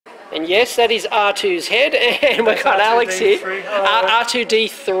And yes, that is R2's head, and we've got Alex here.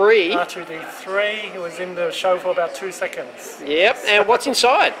 R2D3. R2D3, he was in the show for about 2 seconds. Yep, and what's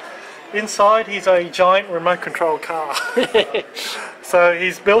inside? Inside, he's a giant remote control car. So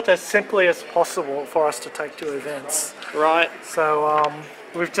he's built as simply as possible for us to take to events. Right. So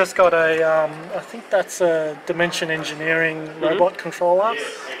we've just got a, I think that's a Dimension Engineering robot controller.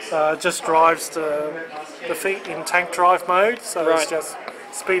 Just drives the feet in tank drive mode, so it's just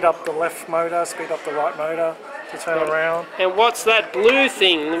speed up the left motor, speed up the right motor to turn around. And what's that blue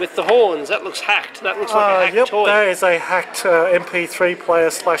thing with the horns? That looks hacked. That looks like a hacked toy. That is a hacked MP3 player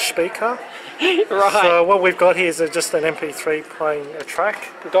 / speaker. Right. So what we've got here is just an MP3 playing a track.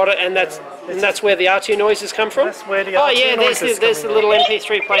 Got it, and that's where the R2 noises come from? That's where the R2 noises there's the little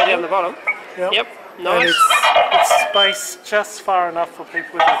MP3 player down the bottom. Yep. Nice. And it's spaced just far enough for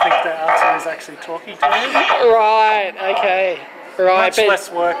people to think that R2 is actually talking to him. Right, okay. Right, much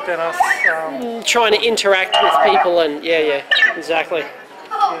less work than us trying to interact with people, and yeah, exactly.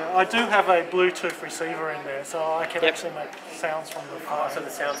 Yeah, I do have a Bluetooth receiver in there, so I can actually make sounds from the phone. So the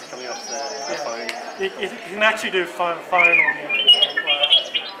sounds are coming off the phone. It can actually do phone on the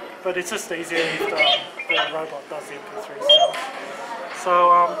but it's just easier if the robot does the MP3 sound.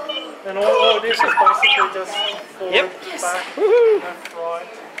 So and all it is basically just forward, back, left, right,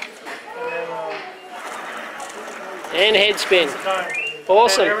 and then and head spin.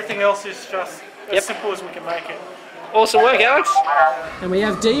 Awesome. And everything else is just as simple as we can make it. Awesome work, Alex. And we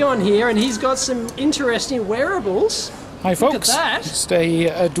have Dion here, and he's got some interesting wearables. Hi folks, Look at that. Just a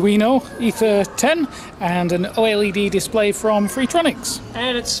Arduino Ether 10 and an OLED display from Freetronics.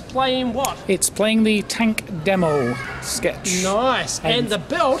 And it's playing what? It's playing the tank demo sketch. Nice. And the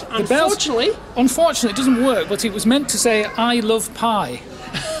belt, unfortunately... Unfortunately, it doesn't work, but it was meant to say, I love pie.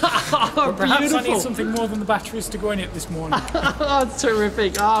 Oh, perhaps beautiful. I need something more than the batteries to go in it this morning. Oh,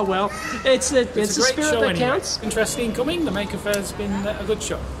 terrific. Ah, well, it's the great spirit show that anyway. counts. Interesting coming. The Maker Faire's been a good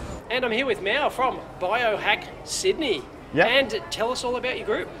show. And I'm here with Mao from Biohack Sydney. Yeah. And tell us all about your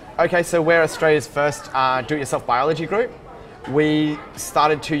group. Okay, so we're Australia's first do-it-yourself biology group. We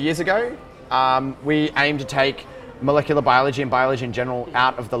started 2 years ago. We aim to take molecular biology and biology in general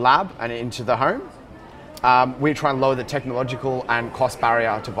out of the lab and into the home. We try and lower the technological and cost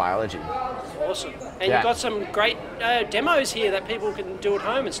barrier to biology. Awesome. And you've got some great demos here that people can do at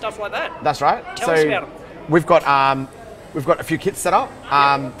home and stuff like that. That's right. Tell us about them. We've got a few kits set up.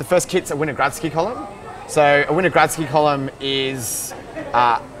 The first kit's a Winogradzki column. So a Winogradzki column is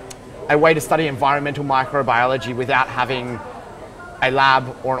a way to study environmental microbiology without having a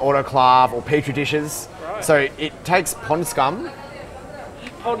lab or an autoclave or petri dishes. Right. So it takes pond scum.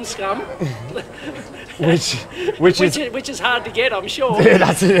 Pond scum. which is hard to get, I'm sure. Yeah,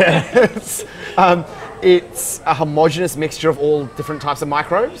 that's it. Yeah. It's a homogeneous mixture of all different types of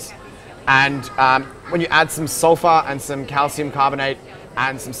microbes, and when you add some sulfur and some calcium carbonate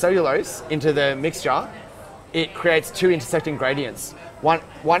and some cellulose into the mixture, it creates two intersecting gradients.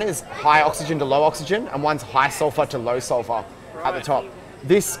 One is high oxygen to low oxygen, and one's high sulfur to low sulfur at the top.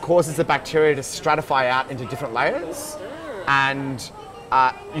 This causes the bacteria to stratify out into different layers, and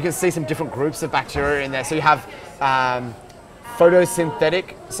you can see some different groups of bacteria in there. So you have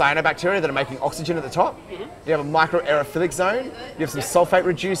photosynthetic cyanobacteria that are making oxygen at the top. You have a microaerophilic zone. You have some sulfate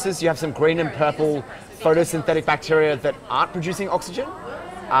reducers. You have some green and purple photosynthetic bacteria that aren't producing oxygen.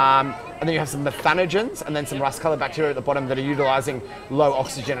 And then you have some methanogens and then some rust-colored bacteria at the bottom that are utilizing low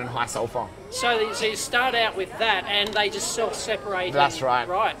oxygen and high sulfur. So you start out with that and they just self-separate. That's right.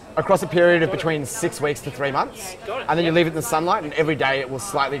 Right. Across a period of between 6 weeks to 3 months. Got it. And then you leave it in the sunlight, and every day it will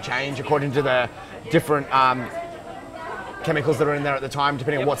slightly change according to the different chemicals that are in there at the time,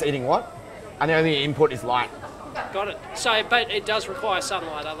 depending on what's eating what. And the only input is light. Got it. So, but it does require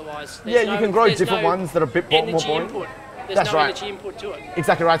sunlight, otherwise. Yeah, you can grow different ones that are a bit more energy buoyant. input. There's That's no right. energy input to it.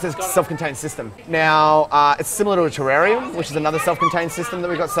 Exactly right. It's a self-contained system. Now, it's similar to a terrarium, which is another self-contained system that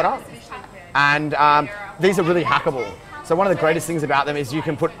we've got set up. And these are really hackable. So one of the greatest things about them is if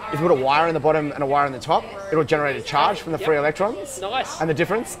you put a wire in the bottom and a wire in the top, it'll generate a charge from the free electrons. Nice. And the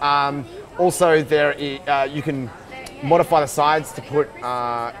difference. Also, you can modify the sides to put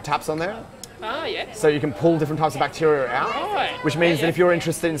taps on there. Ah, yeah. So you can pull different types of bacteria out, which means that if you're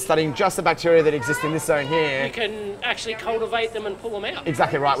interested in studying just the bacteria that exist in this zone here, you can actually cultivate them and pull them out.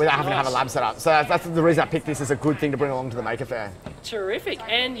 Exactly right, without having to have a lab set up. So that's the reason I picked this as a good thing to bring along to the Maker Faire. Terrific.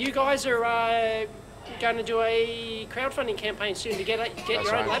 And you guys are going to do a crowdfunding campaign soon to get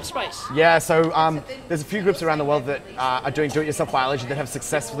your own lab space. Yeah, so there's a few groups around the world that are doing do-it-yourself biology that have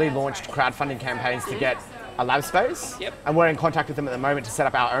successfully launched crowdfunding campaigns to get a lab space. Yep. And we're in contact with them at the moment to set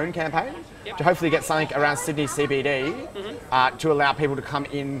up our own campaign to hopefully get something around Sydney CBD to allow people to come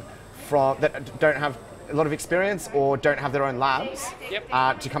in that don't have a lot of experience or don't have their own labs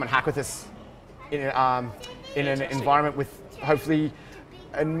to come and hack with us in an environment with hopefully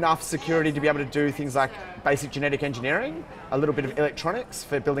enough security to be able to do things like basic genetic engineering, a little bit of electronics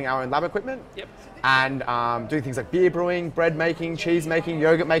for building our own lab equipment, and doing things like beer brewing, bread making, cheese making,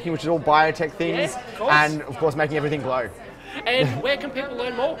 yogurt making, which is all biotech things, and of course making everything glow. And where can people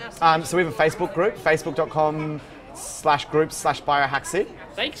learn more? So we have a Facebook group, facebook.com/groups/biohacksid.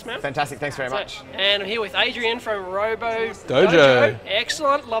 Thanks, man. Fantastic, thanks very much. And I'm here with Adrian from Robo Dojo.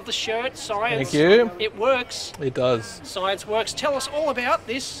 Excellent, love the shirt. Science. Thank you. It works. It does. Science works. Tell us all about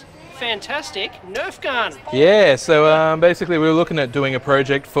this fantastic Nerf gun. Yeah, so basically we were looking at doing a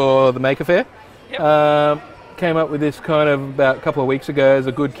project for the Maker Faire. Came up with this kind of about a couple of weeks ago as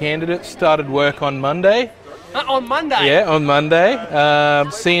a good candidate. Started work on Monday. On Monday? Yeah, on Monday.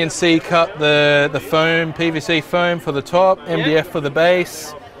 CNC cut the foam, PVC foam for the top, MDF for the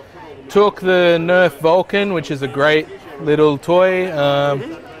base. Took the Nerf Vulcan, which is a great little toy,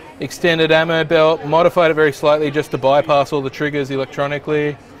 extended ammo belt, modified it very slightly just to bypass all the triggers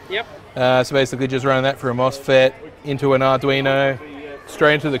electronically. So basically just running that for a MOSFET into an Arduino,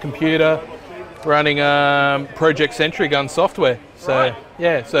 straight into the computer, running Project Sentry Gun software. So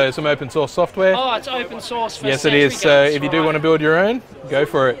yeah, so some open source software. Oh, it's open source for Yes, it is. So if you do want to build your own, go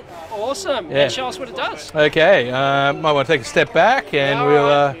for it. Awesome. Yeah. And show us what it does. Okay, might want to take a step back and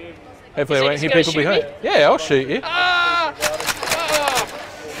we'll hopefully I won't hit people behind. Yeah, I'll shoot you.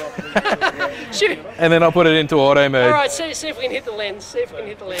 Shoot. And then I'll put it into auto mode. All right, see if we can hit the lens. See if we can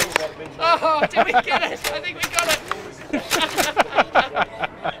hit the lens. Oh, did we get it? I think we got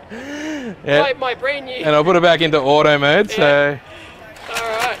it. My brand new. And I'll put it back into auto mode. So. All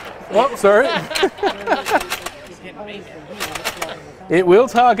right. Oh, sorry. It will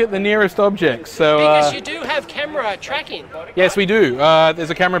target the nearest object. So. Because you do have camera tracking. Yes, we do.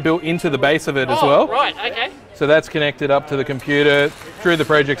 There's a camera built into the base of it as well. Right. Okay. So that's connected up to the computer through the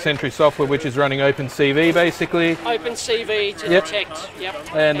Project Sentry software, which is running OpenCV basically. OpenCV to detect.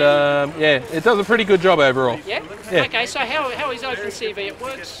 Yep. And yeah, it does a pretty good job overall. Yeah. Okay. So how is OpenCV? It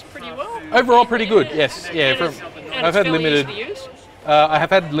works pretty well. Overall, pretty good. Yes. Yeah. I've had limited. Easy to use? I have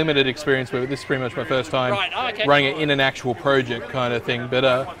had limited experience with it. This is pretty much my first time running it in an actual project kind of thing. But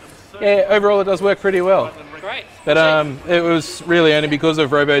yeah, overall it does work pretty well. Great. But it was really only because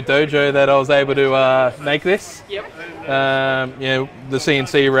of Robo Dojo that I was able to make this. Yep. You know, the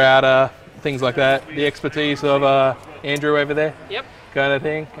CNC router, things like that. The expertise of Andrew over there. Yep. Kind of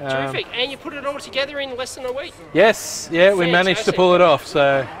thing. Terrific. And you put it all together in less than a week. Yes. Yeah, we managed to pull it off.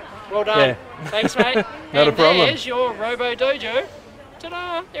 So. Well done. Yeah. Thanks, mate. Not a problem. There's your Robo Dojo.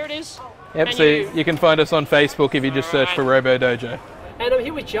 Ta-da! There it is. Yep. And so you can find us on Facebook if you just search for Robo Dojo. And I'm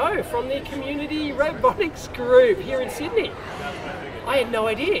here with Joe from the Community Robotics Group here in Sydney. I had no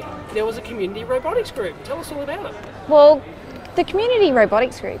idea there was a Community Robotics Group. Tell us all about it. Well, the Community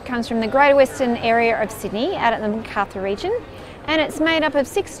Robotics Group comes from the Greater Western area of Sydney, out at the Macarthur region, and it's made up of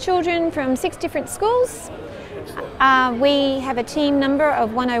 6 children from 6 different schools. We have a team number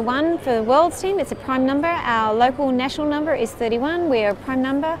of 101 for the world's team. It's a prime number. Our local national number is 31. We are a prime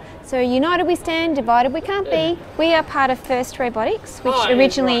number. So united we stand, divided we can't be. We are part of First Robotics, which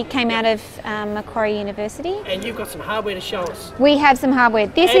originally came out of Macquarie University. And you've got some hardware to show us. We have some hardware.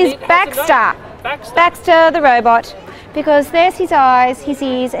 This is Baxter. Baxter the robot, because there's his eyes, his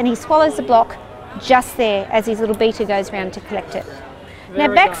ears, and he swallows the block just there as his little beater goes around to collect it. Now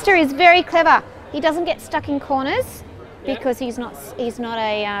Baxter is very clever. He doesn't get stuck in corners because he's not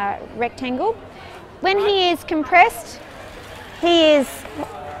a rectangle. When he is compressed, he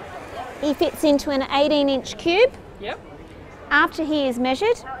fits into an 18-inch cube. Yep. After he is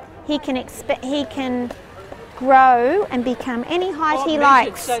measured, he can grow and become any height he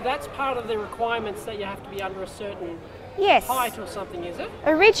likes. So that's part of the requirements, that you have to be under a certain height or something, is it?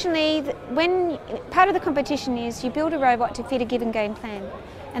 Originally, part of the competition is you build a robot to fit a given game plan.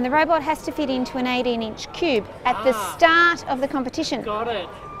 And the robot has to fit into an 18-inch cube at the start of the competition. Got it.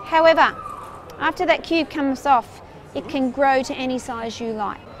 However, after that cube comes off, it can grow to any size you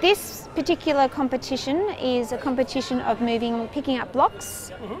like. This particular competition is a competition of picking up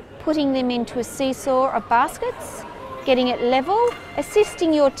blocks, putting them into a seesaw of baskets, getting it level,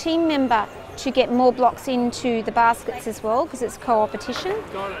 assisting your team member to get more blocks into the baskets as well, because it's co-opetition.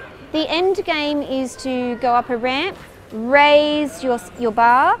 Got it. The end game is to go up a ramp, raise your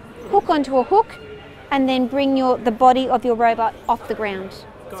bar, hook onto a hook, and then bring the body of your robot off the ground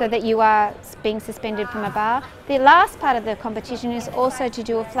so that you are being suspended from a bar. The last part of the competition is also to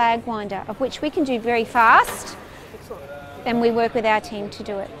do a flag winder, of which we can do very fast, and we work with our team to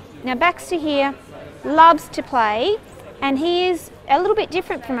do it. Now Baxter here loves to play And he is a little bit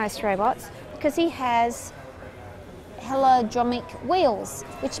different from most robots because he has helodromic wheels,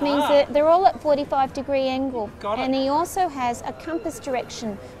 which means that they're all at 45-degree angle. And he also has a compass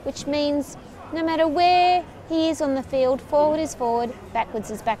direction, which means no matter where he is on the field, forward is forward,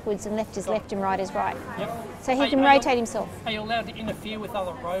 backwards is backwards, and left is left, and right is right. Yep. So he can rotate himself. Are you allowed to interfere with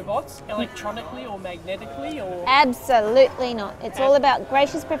other robots, electronically or magnetically, or? Absolutely not. It's all about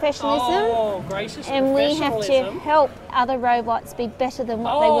gracious professionalism. Oh, gracious and we professionalism. have to help other robots be better than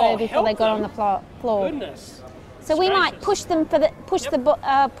what they were before they got on the floor. Goodness. So we might push them for push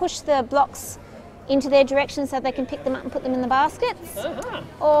the blocks into their direction so they can pick them up and put them in the baskets.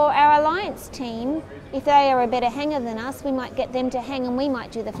 Or our alliance team, if they are a better hanger than us, we might get them to hang and we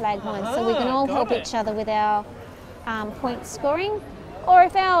might do the flag lines. So we can all help each other with our point scoring. Or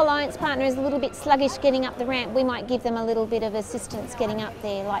if our alliance partner is a little bit sluggish getting up the ramp, we might give them a little bit of assistance getting up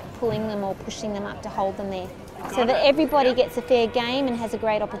there, like pulling them or pushing them up to hold them there. So that everybody gets a fair game and has a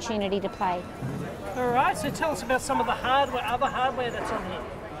great opportunity to play. All right, so tell us about some of the other hardware that's on here.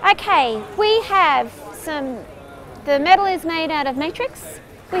 Okay, we have the metal is made out of matrix,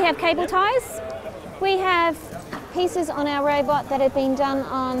 we have cable ties, we have pieces on our robot that have been done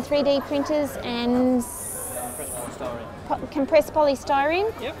on 3D printers and compressed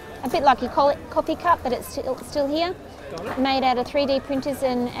polystyrene, a bit like you call it coffee cup, but it's still here, made out of 3D printers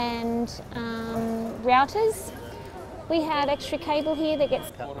and routers. We have extra cable here that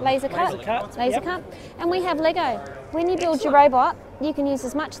gets laser cut, and we have Lego. When you build your robot, you can use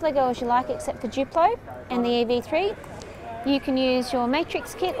as much Lego as you like except for Duplo and the EV3. You can use your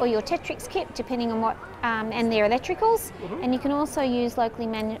Matrix kit or your Tetrix kit depending on what, and their electricals, and you can also use locally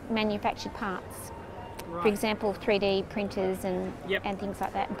manufactured parts. For example, 3D printers and things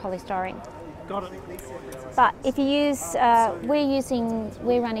like that, and polystyrene. Got it. But if you use,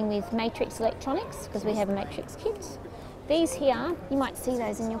 we're running with Matrix Electronics because we have a Matrix kit. These here, you might see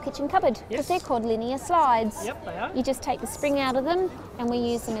those in your kitchen cupboard because they're called linear slides. Yep, they are. You just take the spring out of them and we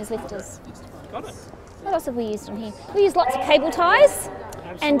use them as lifters. Got it. What else have we used on here? We use lots of cable ties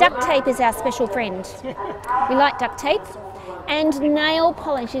and duct tape is our special friend. We like duct tape, and nail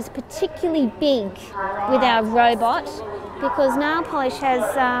polish is particularly big with our robot because nail polish has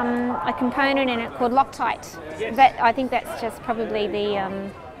a component in it called Loctite. I think that's just probably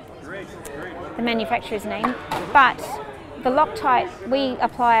the manufacturer's name, but the Loctite, we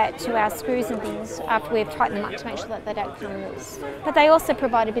apply it to our screws and things after we've tightened them up to make sure that they don't come loose. But they also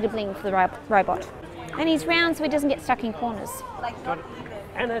provide a bit of bling for the robot. And he's round so he doesn't get stuck in corners. Got it.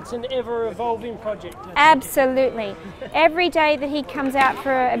 And it's an ever-evolving project. Absolutely. Every day that he comes out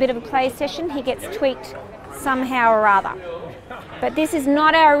for a bit of a play session, he gets tweaked somehow or other. But this is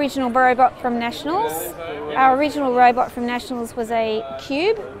not our original robot from Nationals. Our original robot from Nationals was a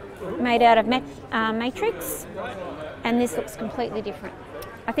cube made out of matrix, and this looks completely different.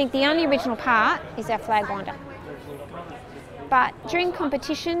 I think the only original part is our flag winder. But during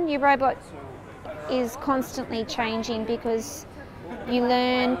competition, your robot is constantly changing because you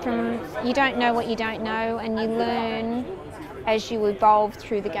learn from, you don't know what you don't know, and you learn as you evolve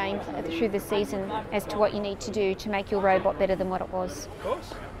through the game, through the season, as to what you need to do to make your robot better than what it was. Of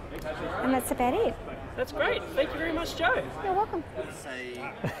course. And that's about it. That's great. Thank you very much, Joe. You're welcome.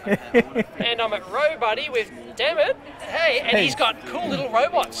 And I'm at Robuddy with Dammit. Hey, and he's got cool little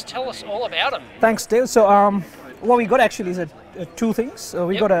robots. Tell us all about them. Thanks, Dave. So what we got actually is two things.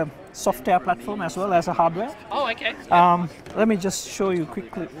 We got a software platform as well as a hardware. Oh, okay. Let me just show you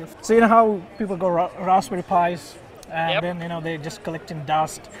quickly. So you know how people go Raspberry Pis and then they're just collecting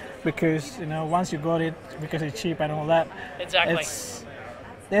dust because once you got it, because it's cheap and all that. Exactly.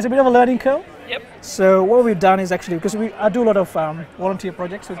 There's a bit of a learning curve. Yep. So what we've done is actually, because I do a lot of volunteer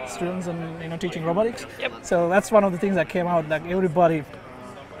projects with students and teaching robotics. Yep. So that's one of the things that came out. Like everybody,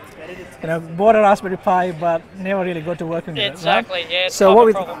 bought a Raspberry Pi but never really got to work in it. Exactly. Right? Yeah. It's So a what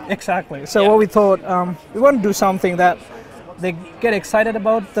we problem. So what we thought, we want to do something that they get excited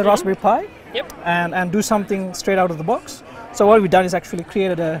about the Raspberry Pi. Yep. And do something straight out of the box. So what we've done is actually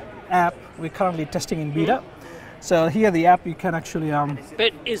created an app. We're currently testing in beta. So here the app you can actually.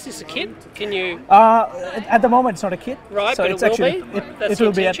 But is this a kit? Can you? At the moment it's not a kit. Right, so but it's it will actually, be. It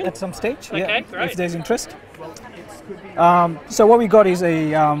will be at some stage. Okay, great. If there's interest. So what we got is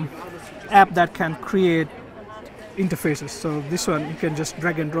a app that can create interfaces. So this one you can just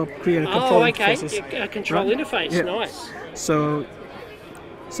drag and drop, create a control interfaces. A control interface. Yeah. Nice. So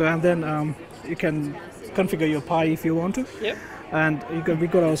and then you can configure your Pi if you want to. Yep. And we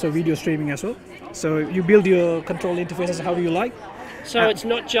got also video streaming as well. So you build your control interfaces how you like. So it's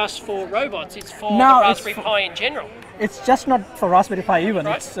not just for robots; it's for No, the it's Raspberry Pi in general. It's just not for Raspberry Pi even,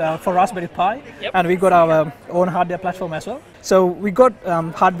 Right. it's for Raspberry Pi, Yep. and we got our own hardware platform as well. So we got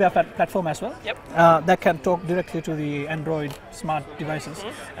hardware platform as well, Yep. that can talk directly to the Android smart devices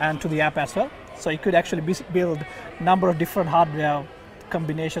and to the app as well. So you could actually build a number of different hardware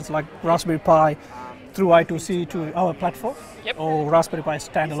combinations like Raspberry Pi through I2C to our platform, Yep. or Raspberry Pi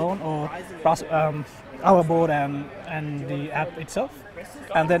standalone, or our board and the app itself.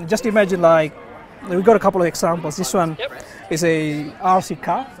 And then just imagine, like, we've got a couple of examples. This one Yep. is a RC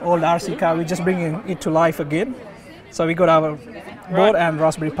car, old RC car. We're just bringing it to life again. So we got our board and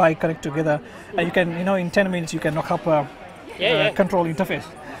Raspberry Pi connect together, and you can, in 10 minutes you can knock up a control interface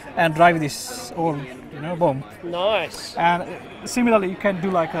and drive this old, bomb. Nice. And similarly, you can do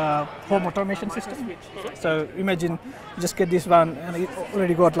like a home automation system. So imagine you just get this one, and it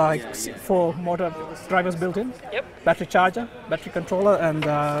already got like 4 motor drivers built in, Yep. battery charger, battery controller, and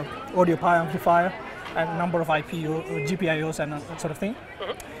audio power amplifier, and a number of IPO, GPIOs, and that sort of thing.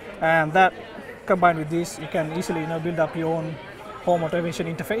 And that combined with this, you can easily build up your own home automation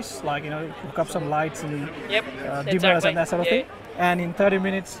interface, like hook up some lights and Yep. dimmers Exactly. and that sort of thing. And in 30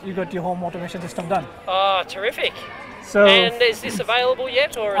 minutes, you got your home automation system done. Oh, terrific. So, And is this available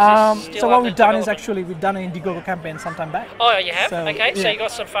yet, or is this still so what under we've done is development? actually we've done an Indiegogo campaign sometime back. Oh, you have? So, Okay, so yeah. you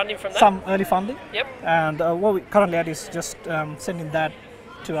got some funding from that? Some early funding. Yep. And what we currently at is just sending that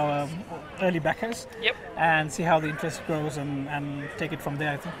to our early backers. Yep. And see how the interest grows and take it from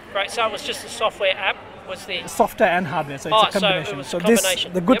there, I think. Great. So it was just a software app. Was the Software and hardware, so it's Oh, a so it combination. was a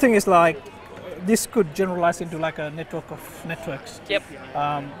combination. The good Yep. thing is, like, this could generalize into like a network of networks. Yep.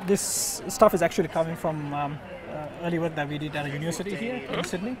 This stuff is actually coming from early work that we did at a university here in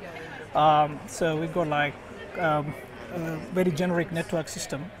Sydney. So we've got like a very generic network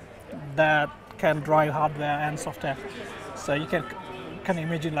system that can drive hardware and software. So you can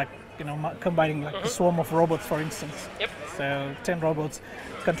imagine, like, combining like a swarm of robots, for instance. Yep. So 10 robots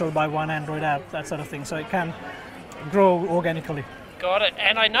controlled by one Android app, that sort of thing. So it can grow organically. Got it.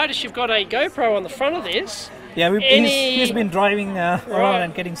 And I noticed you've got a GoPro on the front of this. Yeah, Any- he's been driving around Right.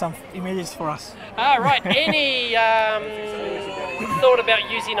 and getting some images for us. Ah, right. Any thought about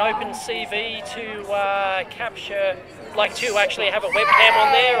using OpenCV to capture, like to actually have a webcam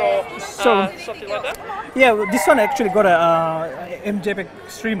on there, or something like that? Yeah, well, this one actually got a MJPEG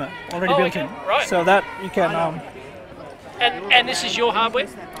streamer already Oh, built okay. in, Right. so that you can. And this is your hardware?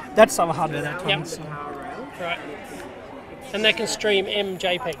 That's our hardware. That Yep. one. So Right. And they can stream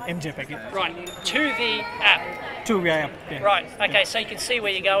MJPEG. MJPEG. Yeah. Right. To the app. Yeah. Right. Okay. So you can see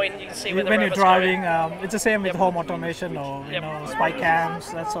where you're going. You can see where the When you're robot's driving, going. it's the same with home automation or spy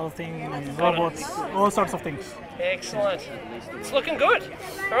cams, that sort of thing, and Got it. robots, all sorts of things. Excellent. It's looking good.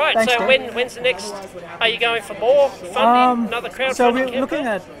 All right. Thanks, so Dave. when's the next? Are you going for more funding? Another crowdfunding So we're campaign? looking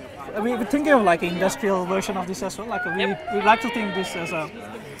at, we're thinking of like an industrial version of this as well. Like we like to think this as a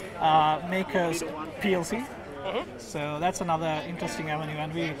maker's PLC. So that's another interesting avenue,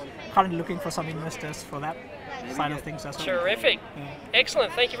 and we're currently looking for some investors for that side of things as well. Terrific.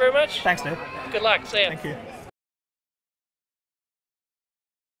 Excellent. Thank you very much. Thanks, Dave. Good luck. See ya. Thank you.